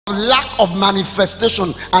lack of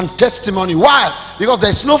manifestation and testimony. Why? Because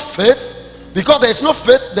there is no faith. Because there is no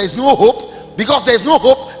faith, there is no hope. Because there is no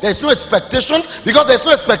hope, there is no expectation. Because there is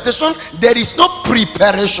no expectation, there is no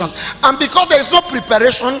preparation. And because there is no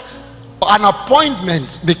preparation, an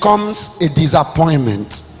appointment becomes a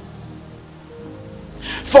disappointment.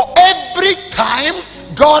 For every time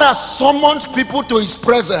God has summoned people to his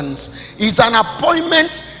presence is an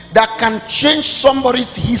appointment that can change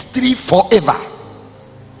somebody's history forever.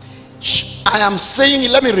 I am saying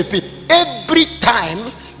it, let me repeat. Every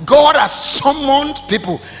time God has summoned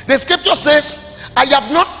people, the scripture says, I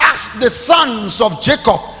have not asked the sons of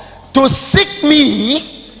Jacob to seek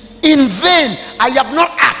me in vain. I have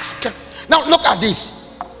not asked. Now look at this.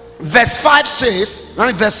 Verse 5 says,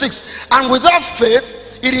 verse 6, and without faith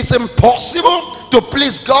it is impossible to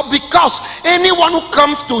please God, because anyone who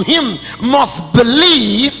comes to him must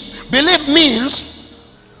believe. Believe means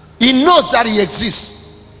he knows that he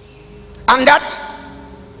exists and that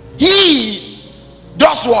he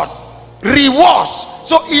does what? Rewards.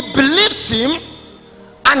 So he believes him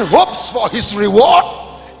and hopes for his reward,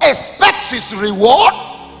 expects his reward,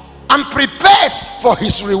 and prepares for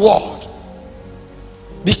his reward.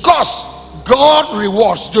 Because God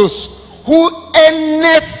rewards those who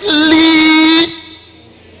earnestly,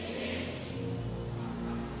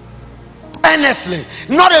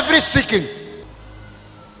 not every seeking.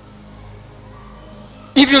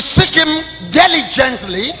 If you seek him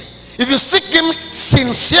diligently, if you seek him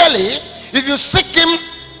sincerely, if you seek him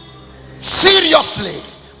seriously,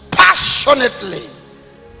 passionately,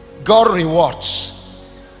 God rewards.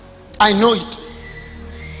 I know it.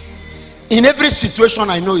 In every situation,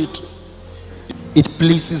 I know it. It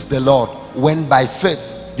pleases the Lord when by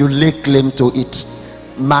faith you lay claim to it,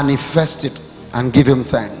 manifest it, and give him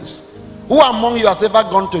thanks. Who among you has ever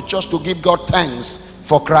gone to church to give God thanks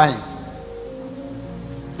for crying?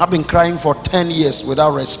 I've been crying for 10 years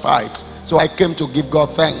without respite, so I came to give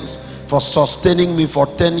God thanks for sustaining me for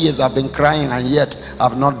 10 years. I've been crying and yet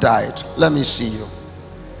I've not died. Let me see you.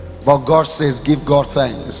 But God says give God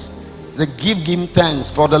thanks. He said give him thanks,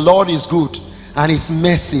 for the Lord is good and his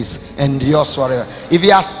mercies endures forever. If he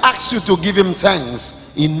has asked you to give him thanks,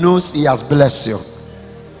 he knows he has blessed you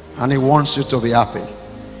and he wants you to be happy.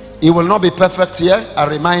 He will not be perfect here, I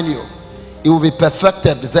remind you. He will be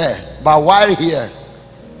perfected there. But while here,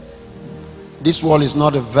 this world is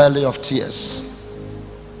not a valley of tears.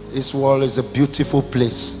 This world is a beautiful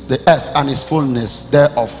place. The earth and its fullness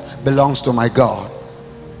thereof belongs to my God.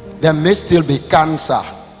 There may still be cancer.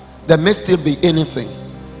 There may still be anything.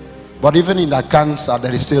 But even in that cancer,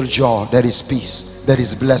 there is still joy, there is peace, there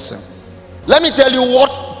is blessing. Let me tell you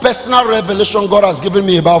what personal revelation God has given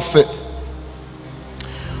me about faith.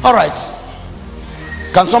 All right,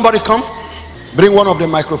 can somebody come? Bring one of the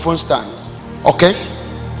microphone stands. Okay,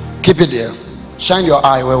 keep it there. Shine your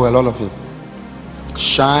eye well, all of you.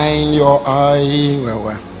 Shine your eye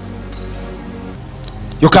well.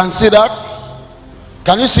 You can see that?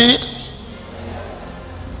 Can you see it?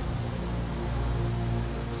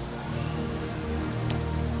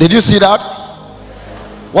 Did you see that?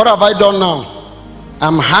 What have I done now?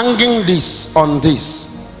 I'm hanging this on this.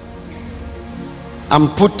 I'm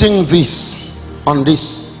putting this on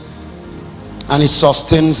this, and it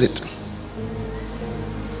sustains it.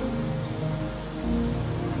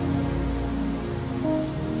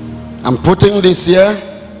 I'm putting this here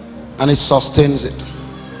and it sustains it.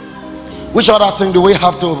 Which other thing do we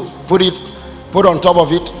have to put on top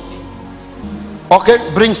of it? Okay,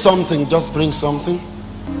 bring something. Just bring something.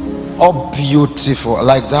 Oh, beautiful,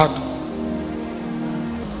 like that.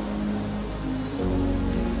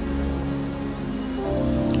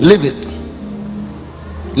 Leave it.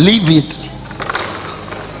 Leave it.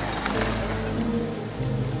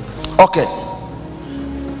 Okay.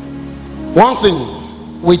 One thing,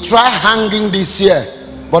 we try hanging this here,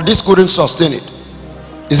 but this couldn't sustain it.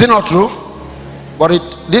 Is it not true?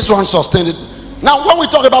 But this one sustained it. Now, when we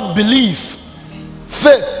talk about belief,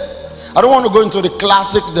 faith, I don't want to go into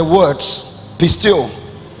the words pistio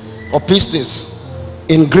or pistis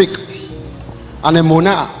in Greek, and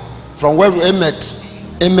emuna from where we met.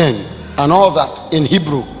 Amen, and all that in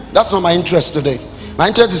Hebrew. That's not my interest today. My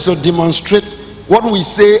interest is to demonstrate what we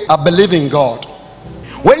say I believe in God.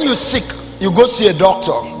 When you're sick, you go see a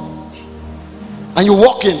doctor and you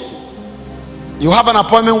walk in, you have an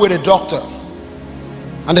appointment with a doctor,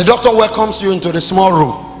 and the doctor welcomes you into the small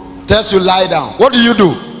room, tells you lie down. What do you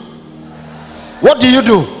do? What do you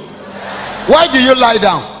do? Why do you lie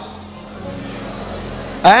down?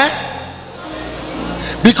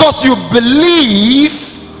 Because you believe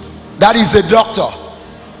that is a doctor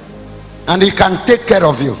and he can take care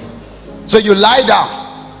of you. So you lie down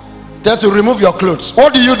Tells you remove your clothes.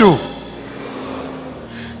 What do you do?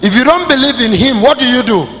 If you don't believe in him, what do you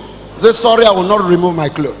do? He says, sorry, I will not remove my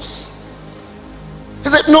clothes. He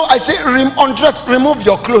said, no. I say, undress, remove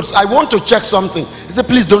your clothes. I want to check something. He said,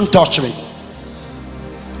 please don't touch me.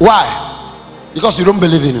 Why? Because you don't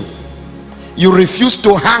believe in him. You refuse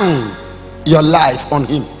to hang your life on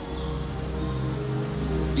him.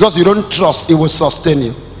 Because you don't trust he will sustain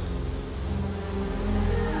you.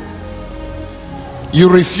 You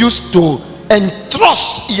refuse to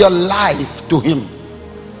entrust your life to him.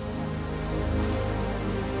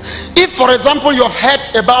 If, for example, you have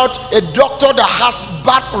heard about a doctor that has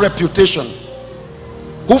bad reputation,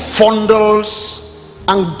 who fondles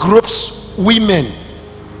and gropes women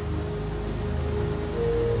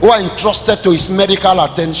who are entrusted to his medical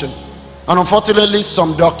attention, and unfortunately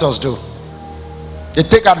some doctors do, they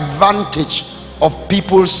take advantage of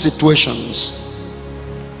people's situations.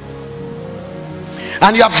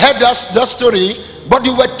 And you have heard that story, but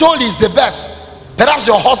you were told he's the best. Perhaps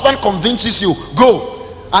your husband convinces you, go.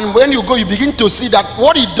 And when you go, you begin to see that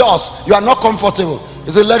what he does, you are not comfortable.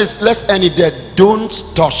 He said, let's end it there. Don't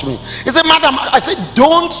touch me. He said, madam, I said,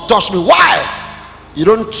 don't touch me. Why? You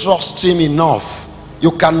don't trust him enough.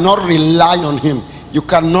 You cannot rely on him. You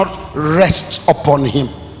cannot rest upon him.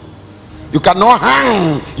 You cannot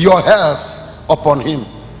hang your health upon him.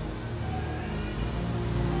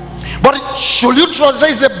 But should you trust?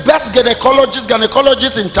 He's the best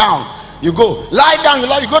gynecologist in town. You go, lie down,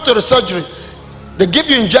 you go to the surgery. They give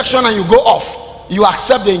you injection and you go off. You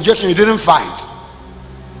accept the injection you didn't find.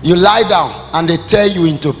 You lie down and they tear you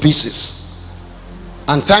into pieces.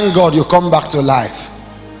 And thank God you come back to life.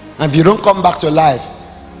 And if you don't come back to life,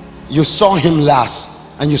 you saw him last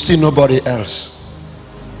and you see nobody else.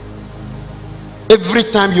 Every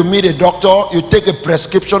time you meet a doctor, you take a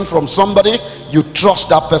prescription from somebody, you trust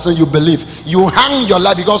that person, you believe. You hang your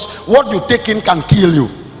life because what you take in can kill you.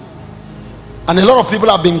 And a lot of people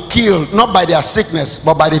have been killed not by their sickness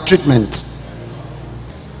but by the treatment.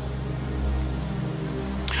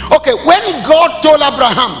 Okay, when God told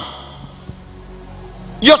Abraham,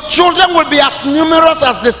 your children will be as numerous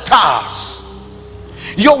as the stars,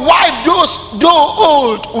 your wife, though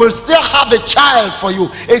old, will still have a child for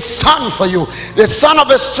you, a son for you. The son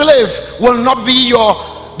of a slave will not be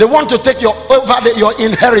they want to take your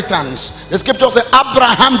inheritance. The scripture says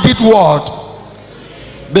Abraham did what?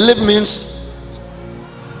 Believe means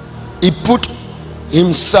he put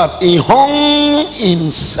himself, he hung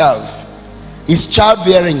himself, his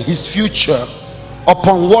childbearing, his future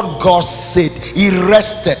upon what God said. He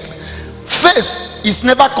rested. Faith is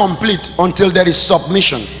never complete until there is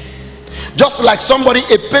submission. Just like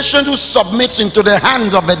a patient who submits into the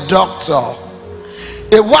hands of a doctor.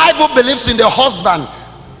 A wife who believes in the husband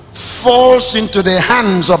falls into the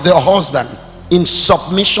hands of the husband in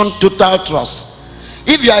submission, total trust.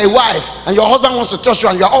 If you are a wife and your husband wants to touch you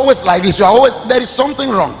and you are always like this, there is something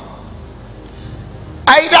wrong.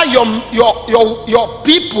 Either your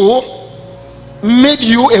people made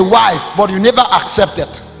you a wife but you never accepted.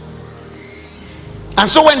 And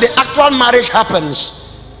so when the actual marriage happens,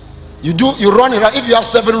 you run around. If you have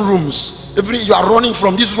 7 rooms, you are running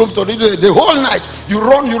from this room to the whole night. You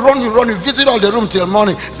run, you visit all the room till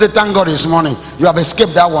morning. Say, thank God it's morning. You have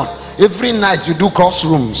escaped that one. Every night you do cross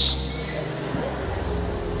rooms.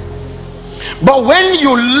 But when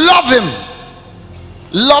you love him,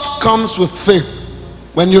 love comes with faith.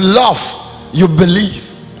 When you love, you believe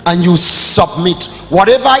and you submit.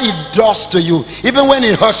 Whatever he does to you, even when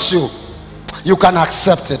it hurts you, you can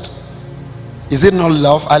accept it. Is it not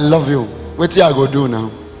love? I love you. What I go do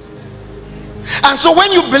now? And so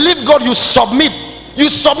when you believe God, you submit. You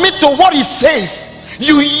submit to what he says.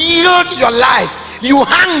 You yield your life. You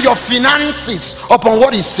hang your finances upon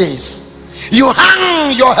what he says. You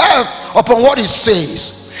hang your health upon what he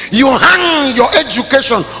says. You hang your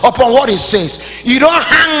education upon what he says. You don't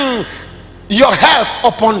hang your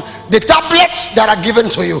health upon the tablets that are given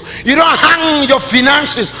to you. You don't hang your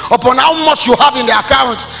finances upon how much you have in the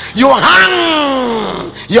account. You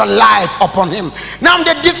hang your life upon him. Now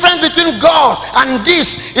the difference between God and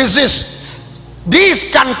this is this.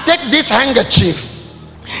 This can take this handkerchief.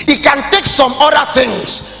 It can take some other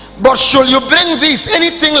things. But should you bring this,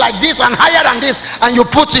 anything like this and higher than this, and you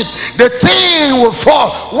put it, the thing will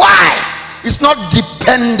fall. Why? It's not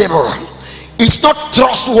dependable. It's not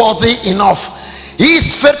trustworthy enough. He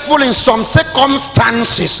is faithful in some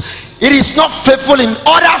circumstances. It is not faithful in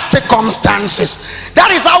other circumstances.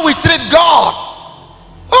 That is how we treat God.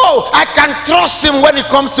 Oh, I can trust him when it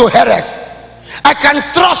comes to headache. I can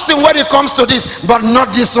trust him when it comes to this, but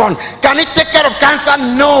not this one. Can he take care of cancer?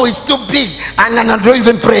 No, it's too big. And I don't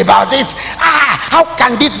even pray about this. How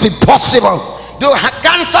can this be possible? The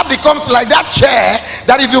cancer becomes like that chair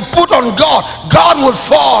that if you put on God, God will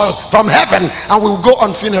fall from heaven and will go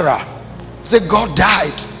on funeral. Say, God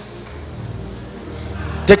died.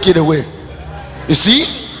 Take it away. You see?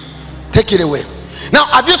 Take it away. Now,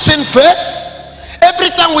 have you seen faith? Every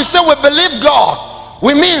time we say we believe God,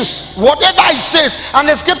 we means whatever he says. And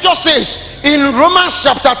the scripture says in Romans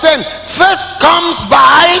chapter 10, faith comes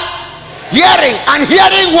by hearing. And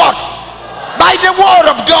hearing what? By the word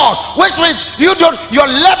of God. Which means your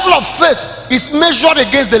level of faith is measured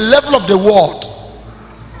against the level of the word.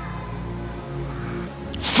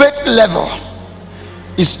 Faith level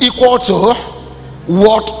is equal to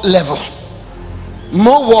word level.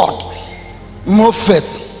 More word, more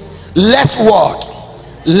faith. Less word,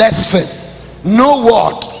 less faith. No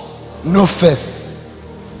word, no faith.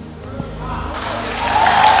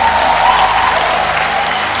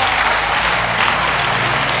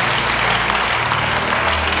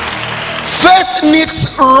 Faith needs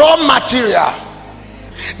raw material.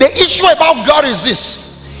 The issue about God is this: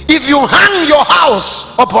 if you hang your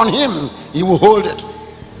house upon him, he will hold it.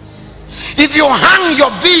 If you hang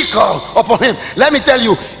your vehicle upon him, let me tell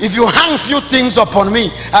you, if you hang few things upon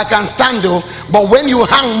me, I can stand though, but when you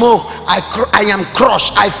hang more, I am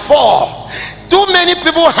crushed, I fall. Too many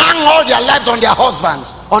people hang all their lives on their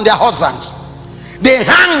husbands, they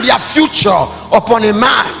hang their future upon a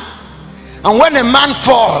man, and when a man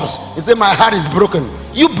falls, he say, my heart is broken.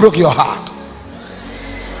 You broke your heart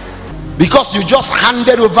because you just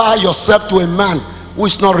handed over yourself to a man who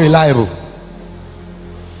is not reliable.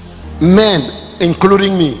 Men,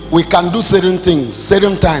 including me, we can do certain things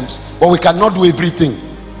certain times, but we cannot do everything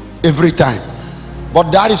every time. But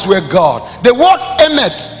that is where God, the word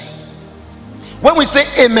emet, when we say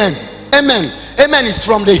amen, amen is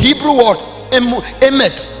from the Hebrew word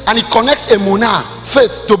emet, and it connects emunah,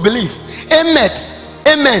 faith, to believe. Emet,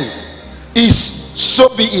 amen, is so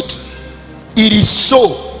be it. It is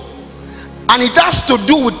so, and it has to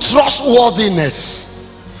do with trustworthiness.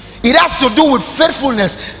 It has to do with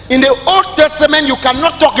faithfulness. In the Old Testament, you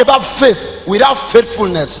cannot talk about faith without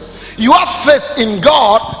faithfulness. You have faith in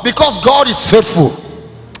God because God is faithful.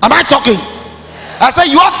 Am I talking? I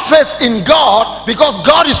say you have faith in God because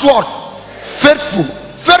God is what? Faithful.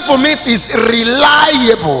 Faithful means is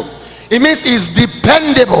reliable. It means is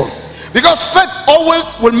dependable. Because faith always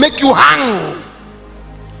will make you hang.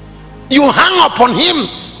 You hang upon him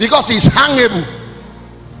because he's hangable.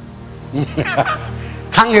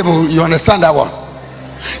 Hangable, you understand that one?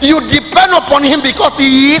 You depend upon him because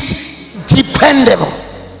he is dependable.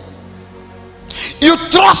 You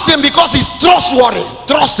trust him because he's trustworthy,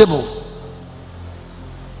 trustable.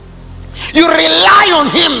 You rely on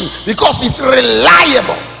him because he's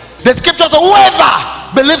reliable. The scripture says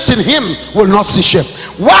whoever believes in him will not see shame.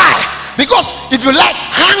 Why? Because if you like,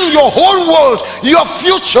 hang your whole world, your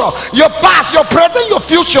future, your past, your present, your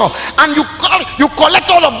future, and you collect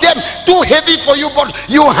all of them too heavy for you, but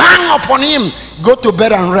you hang upon him. Go to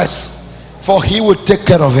bed and rest, for he will take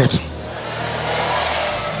care of it.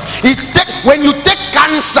 When you take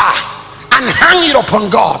cancer and hang it upon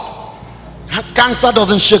God, cancer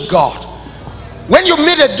doesn't shake God. When you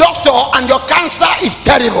meet a doctor and your cancer is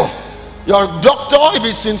terrible, your doctor, if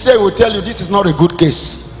he's sincere, will tell you this is not a good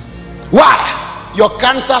case. Why? Your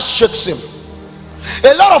cancer shakes him.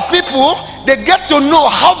 A lot of people, they get to know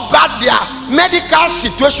how bad their medical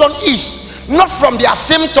situation is, not from their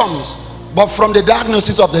symptoms, but from the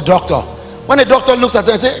diagnosis of the doctor. When the doctor looks at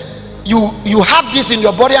them and says, you have this in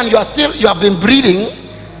your body and you have been breathing,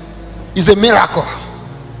 is a miracle.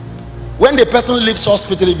 When the person leaves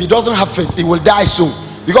hospital, if he doesn't have faith, he will die soon,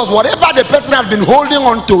 because whatever the person has been holding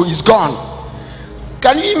on to is gone.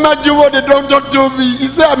 Can you imagine what the doctor told me? He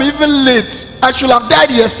said, I'm even late. I should have died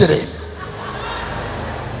yesterday.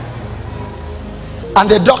 And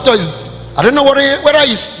the doctor is, I don't know whether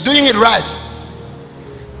he's doing it right.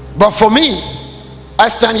 But for me, I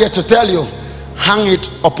stand here to tell you, hang it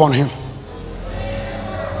upon him.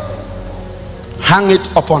 Hang it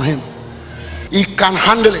upon him. He can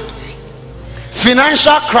handle it.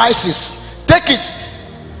 Financial crisis, take it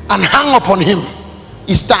and hang upon him.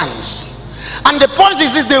 He stands. And the point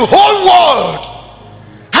is the whole world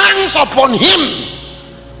hangs upon him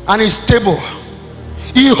and is stable.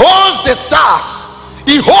 He holds the stars,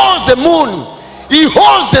 he holds the moon, he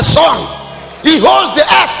holds the sun, he holds the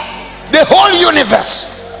earth, the whole universe,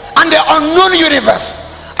 and the unknown universe,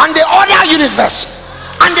 and the other universe,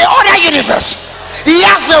 and the other universe. He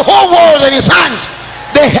has the whole world in his hands,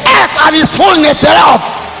 the earth and his fullness thereof.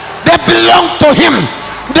 They belong to him.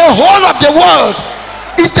 The whole of the world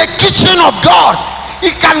is the kitchen of God.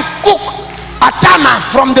 He can cook atama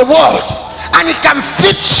from the world and he can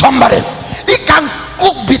feed somebody. He can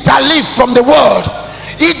cook bitter leaf from the world.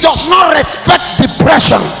 He does not respect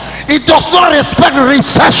depression. He does not respect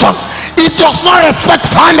recession. He does not respect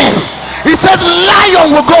famine. He says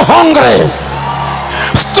lion will go hungry,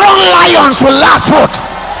 strong lions will lack food,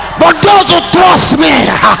 but those who trust me,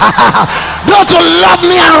 those who love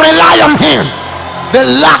me and rely on him, they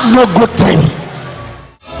lack no good thing.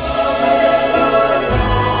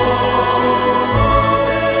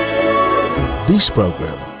 This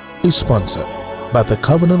program is sponsored by the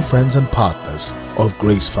Covenant Friends and Partners of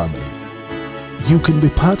Grace Family. You can be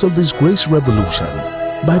part of this grace revolution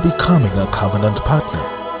by becoming a covenant partner.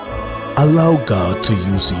 Allow God to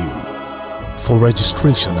use you. For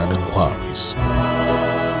registration and inquiries,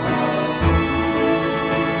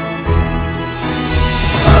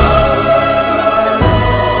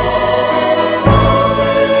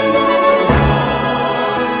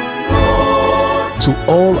 to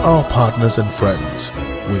all our partners and friends,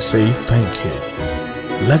 we say thank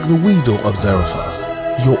you. Like the widow of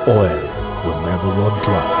Zarephath, your oil will never run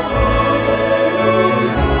dry.